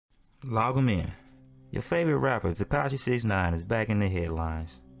Log 'em in. Your favorite rapper, Tekashi 6ix9ine, is back in the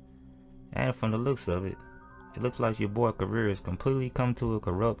headlines. And from the looks of it, it looks like your boy's career has completely come to a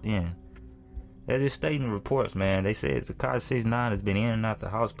corrupt end. They're just stating reports, man. They said Tekashi 6ix9ine has been in and out the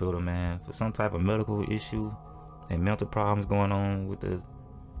hospital, man, for some type of medical issue and mental problems going on with the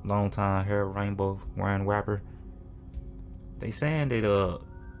long-time hair rainbow wearing rapper. They saying that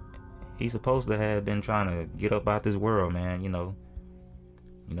he's supposed to have been trying to get up out this world, man. You know,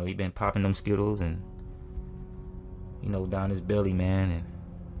 he been popping them Skittles and down his belly, man, and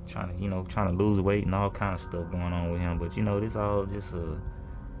trying to lose weight and all kind of stuff going on with him. But this all just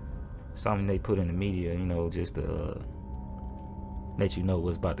something they put in the media, just to let you know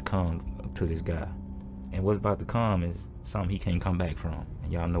what's about to come to this guy. And what's about to come is something he can't come back from,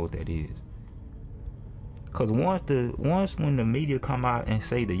 and y'all know what that is. Cause once when the media come out and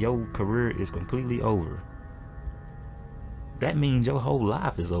say that your career is completely over, that means your whole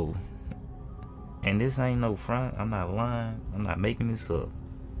life is over. And this ain't no front. I'm not lying. I'm not making this up.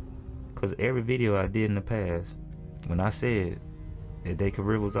 Cause every video I did in the past, when I said that their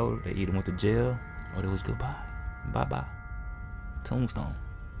career was over, they either went to jail or it was goodbye, bye-bye, tombstone,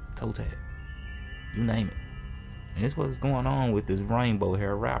 toe tag, you name it. And this what's going on with this rainbow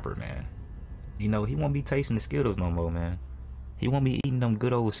hair rapper, man. He won't be tasting the Skittles no more, man. He won't be eating them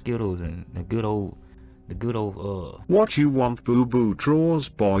good old Skittles and the good old What you want, boo boo drawers,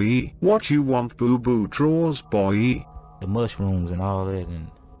 boy? What you want, boo boo drawers, boy? The mushrooms and all that,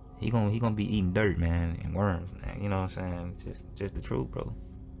 and he gonna be eating dirt, man, and worms, man. You know what I'm saying? It's just the truth, bro.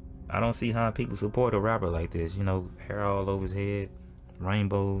 I don't see how people support a rapper like this. Hair all over his head,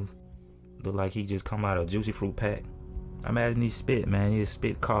 rainbows, look like he just come out of a juicy fruit pack. Imagine he spit, man. He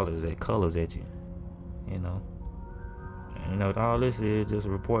spit colors at you. And all this is just a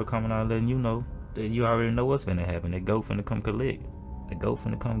report coming out letting you know that you already know what's finna happen. That goat finna come collect. The goat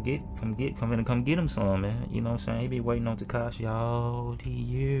finna come get him some, man. You know what I'm saying? He been waiting on Tekashi all these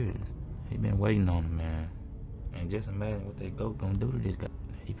years. He been waiting on him, man. And just imagine what that goat gonna do to this guy.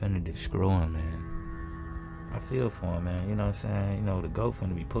 He finna destroy him, man. I feel for him, man. You know what I'm saying? The goat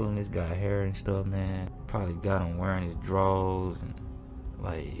finna be pulling this guy hair and stuff, man. Probably got him wearing his drawers and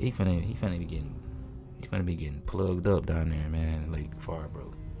like he finna be getting plugged up down there, man. Lake Far,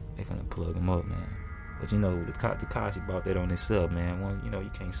 bro. They finna plug him up, man. But Tekashi bought that on himself, man. You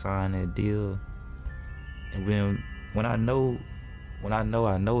can't sign that deal. And when I know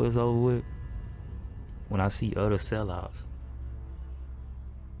it's over with, when I see other sellouts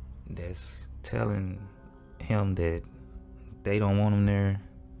that's telling him that they don't want him there,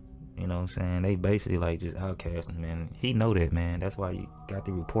 you know what I'm saying? They basically like just outcasting, man. He know that, man. That's why you got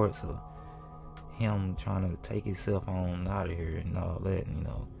the reports of him trying to take himself on out of here and all that,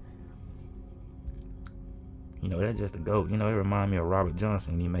 that's just the GOAT. It remind me of Robert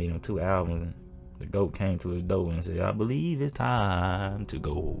Johnson when he made them 2 albums and the GOAT came to his door and said, I believe it's time to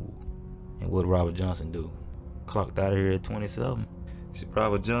go. And what did Robert Johnson do? Clocked out of here at 27. See,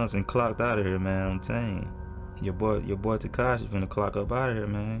 Robert Johnson clocked out of here, man. I'm telling you. Your boy Tekashi finna clock up out of here,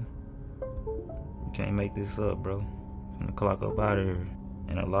 man. You can't make this up, bro. Finna clock up out of here.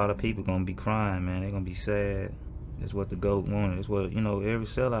 And a lot of people gonna be crying, man. They gonna be sad. That's what the GOAT wanted. That's what, every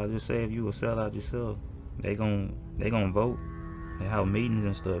sellout, just say if you a sellout yourself, they gonna vote. They have meetings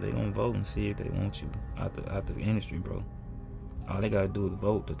and stuff. They gonna vote and see if they want you out the industry, bro. All they gotta do is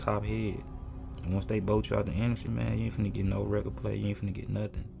vote the top head. And once they vote you out the industry, man, you ain't finna get no record play. You ain't finna get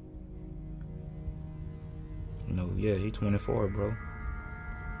nothing. Yeah, he 24, bro. You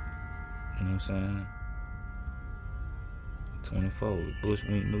know what I'm saying? 24,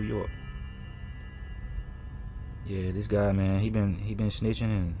 Bushwick, New York. Yeah, this guy, man, he been snitching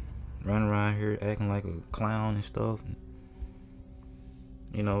and running around here acting like a clown and stuff.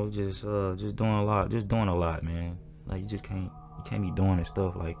 And, just doing a lot, man. Like you can't be doing this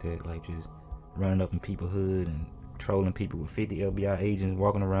stuff like that. Like just running up in people's hood and trolling people with 50 FBI agents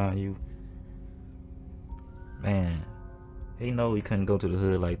walking around you. Man, he know he couldn't go to the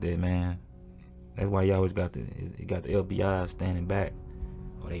hood like that, man. That's why he always got the FBI standing back,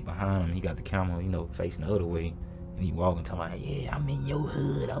 or they behind him. He got the camera, facing the other way, and he walking, talking like, yeah, I'm in your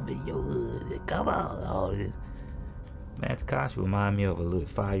hood, come on, all this. Man, Tekashi remind me of a little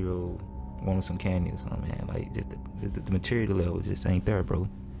 5-year-old wanting some candy or something, man. Like just the maturity level just ain't there, bro.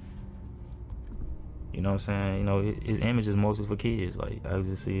 You know what I'm saying? His image is mostly for kids. Like I was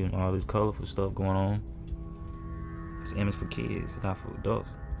just seeing all this colorful stuff going on. It's image for kids, it's not for adults.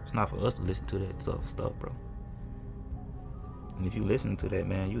 It's not for us to listen to that tough stuff, bro. And if you listen to that,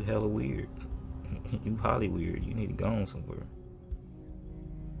 man, you hella weird. You holly weird. You need to go on somewhere.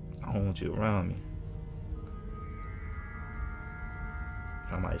 I don't want you around me.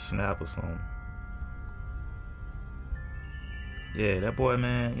 I might snap or something. Yeah, that boy,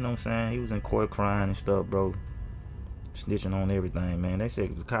 man, you know what I'm saying? He was in court crying and stuff, bro. Snitching on everything, man. They said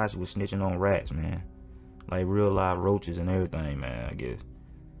Tekashi was snitching on rats, man. Like real live roaches and everything, man, I guess.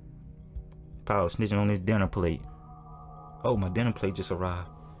 Probably snitching on his dinner plate. Oh, my dinner plate just arrived.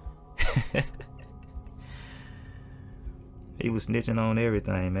 He was snitching on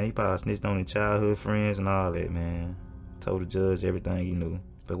everything, man. He probably snitched on his childhood friends and all that, man. Told the judge everything he knew.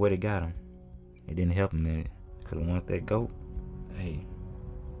 But where they got him, it didn't help him in it. Because once that goat, hey,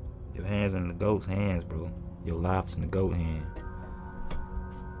 your hands in the goat's hands, bro. Your life's in the goat hand.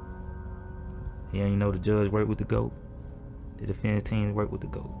 He ain't know the judge worked with the goat. The defense teams work with the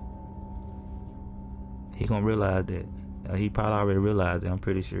goat. He gonna realize that. He probably already realized that. I'm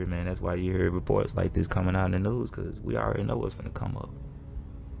pretty sure, man. That's why you hear reports like this coming out in the news, because we already know what's finna come up.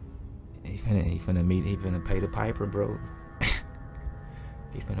 He finna pay the piper, bro.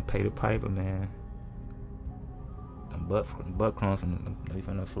 He finna pay the piper, man. Them butt crumbs they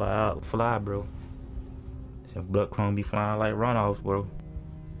finna fly, bro. Some butt crumbs be flying like runoffs, bro.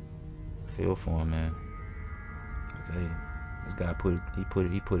 Feel for him, man. Hey, this guy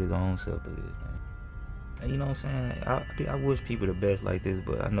put his own self to this, man. And you know what I'm saying? I wish people the best like this,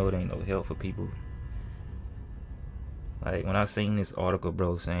 but I know it ain't no help for people. Like when I seen this article,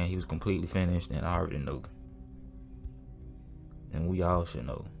 bro, saying he was completely finished, and I already know. And we all should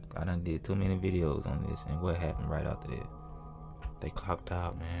know. I done did too many videos on this, and what happened right after that? They clocked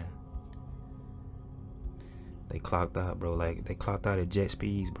out, man. They clocked out, bro. Like they clocked out at jet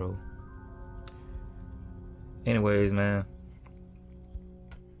speeds, bro. Anyways, man.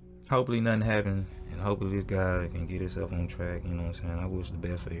 Hopefully nothing happened, and hopefully this guy can get himself on track. You know what I'm saying? I wish the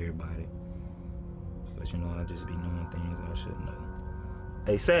best for everybody. But you know, I just be knowing things I shouldn't know.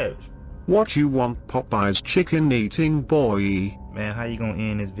 Hey, Savage. What you want, Popeye's chicken eating boy? Man, how you gonna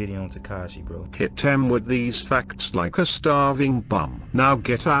end this video on Tekashi, bro? Hit him with these facts like a starving bum. Now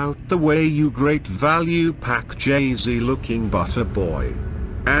get out the way, you great value pack Jay-Z looking butter boy.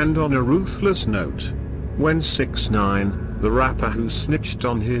 And on a ruthless note, when 6ix9ine, the rapper who snitched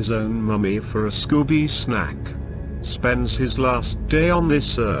on his own mummy for a Scooby snack, spends his last day on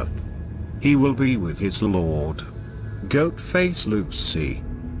this earth, he will be with his lord, Goatface Lucy,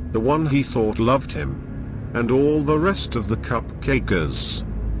 the one he thought loved him, and all the rest of the cupcakers.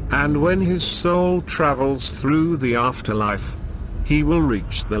 And when his soul travels through the afterlife, he will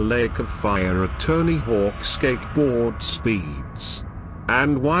reach the lake of fire at Tony Hawk skateboard speeds.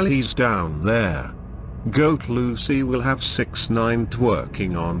 And while he's down there, Goat Lucy will have 6ix9ine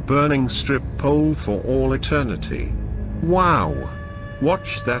twerking on burning strip pole for all eternity. Wow!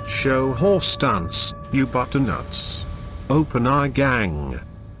 Watch that show horse dance, you butternuts. Open eye gang.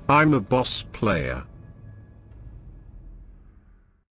 I'm a boss player.